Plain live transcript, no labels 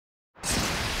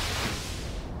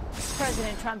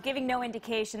President Trump giving no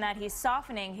indication that he's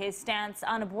softening his stance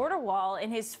on a border wall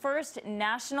in his first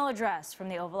national address from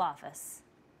the Oval Office.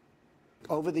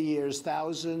 Over the years,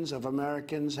 thousands of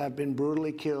Americans have been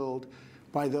brutally killed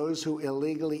by those who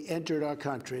illegally entered our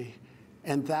country,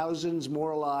 and thousands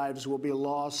more lives will be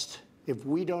lost if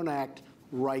we don't act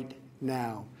right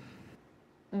now.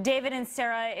 David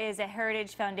Inserra is a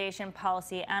Heritage Foundation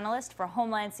policy analyst for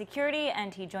Homeland Security,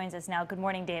 and he joins us now. Good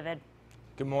morning, David.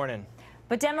 Good morning.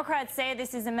 But Democrats say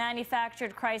this is a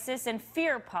manufactured crisis and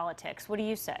fear politics. What do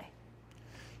you say?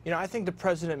 You know, I think the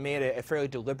president made a fairly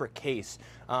deliberate case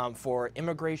for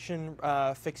immigration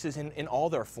fixes in all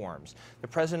their forms. The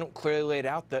president clearly laid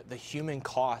out the human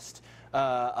cost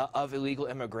of illegal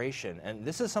immigration, and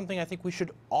this is something I think we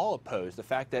should all oppose. The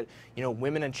fact that, you know,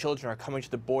 women and children are coming to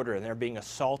the border and they're being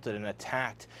assaulted and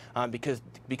attacked because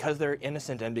they're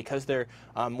innocent and because they're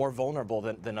more vulnerable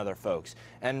than other folks.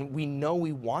 And we know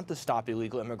we want to stop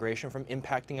illegal immigration from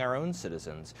impacting our own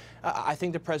citizens. I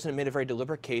think the president made a very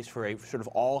deliberate case for a sort of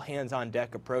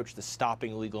all-hands-on-deck approach to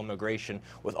stopping illegal immigration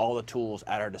with all the tools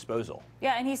at our disposal.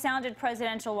 Yeah, and he sounded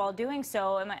presidential while doing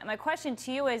so. And my question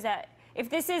to you is that if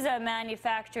this is a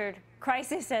manufactured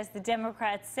crisis, as the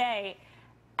Democrats say,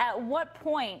 at what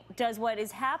point does what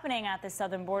is happening at the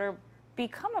southern border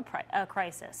become a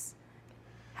crisis?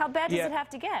 How bad does it have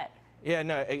to get? Yeah,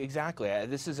 no, exactly.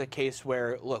 This is a case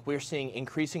where, look, we're seeing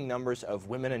increasing numbers of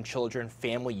women and children,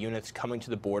 family units coming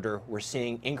to the border. We're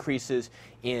seeing increases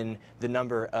in the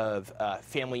number of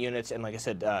family units and, like I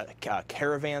said,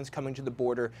 caravans coming to the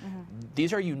border.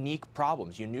 These are unique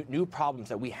problems, new problems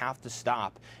that we have to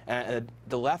stop.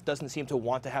 The left doesn't seem to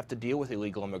want to have to deal with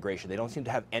illegal immigration. They don't seem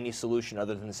to have any solution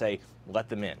other than to say, let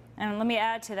them in. And let me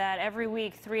add to that, every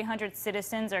week 300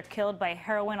 citizens are killed by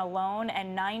heroin alone,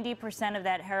 and 90% of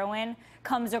that heroin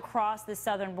comes across the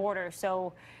southern border.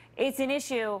 So it's an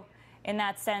issue in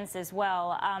that sense as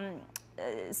well.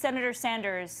 Senator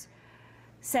Sanders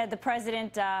said the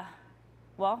president,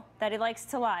 well, that he likes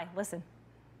to lie. Listen.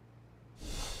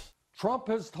 Trump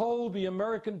has told the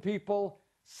American people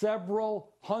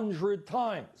several hundred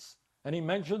times, and he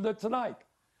mentioned it tonight,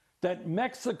 that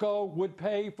Mexico would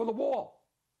pay for the wall.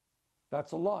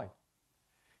 That's a lie.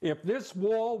 If this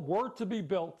wall were to be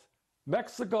built,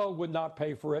 Mexico would not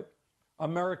pay for it.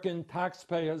 American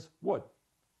taxpayers would.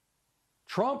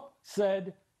 Trump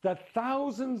said that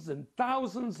thousands and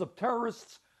thousands of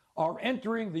terrorists are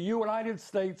entering the United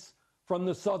States from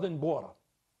the southern border.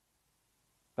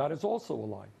 That is also a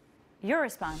lie. Your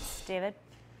response, David?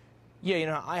 Yeah, you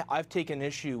know, I've taken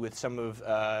issue with some of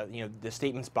you know, the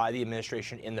statements by the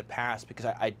administration in the past because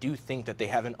I do think that they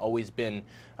haven't always been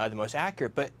the most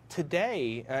accurate. But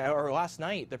today, or last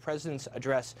night, the president's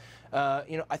address,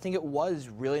 you know, I think it was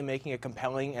really making a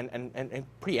compelling and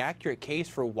pretty accurate case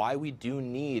for why we do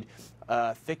need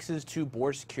fixes to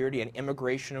border security and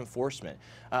immigration enforcement.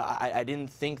 I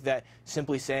didn't think that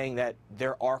simply saying that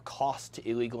there are costs to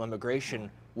illegal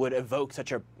immigration would evoke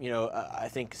such a, you know, I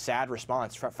think, sad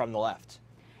response from the left.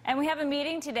 And we have a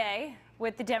meeting today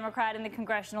with the Democrat and the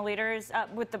congressional leaders,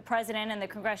 with the president and the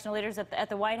congressional leaders at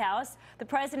the White House. The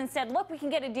president said, look, we can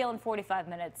get a deal in 45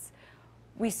 minutes.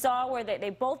 We saw where they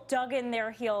both dug in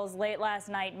their heels late last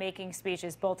night making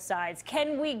speeches, both sides.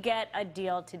 Can we get a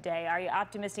deal today? Are you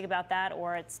optimistic about that,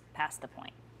 or it's past the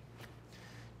point?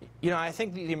 You know, I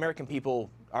think the American people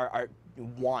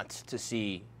want to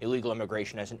see illegal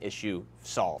immigration as an issue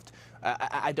solved.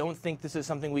 I don't think this is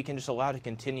something we can just allow to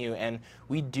continue, and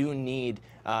we do need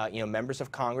you know, members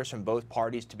of Congress from both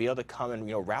parties to be able to come and,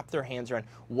 you know, wrap their hands around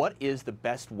what is the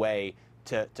best way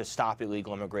to stop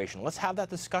illegal immigration. Let's have that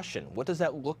discussion. What does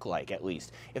that look like, at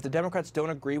least? If the Democrats don't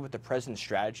agree with the president's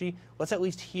strategy, let's at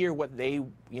least hear what they, you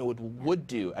know, would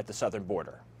do at the southern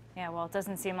border. Yeah, well, it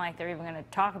doesn't seem like they're even going to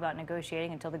talk about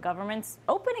negotiating until the government's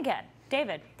open again.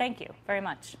 David, thank you very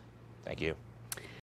much. Thank you.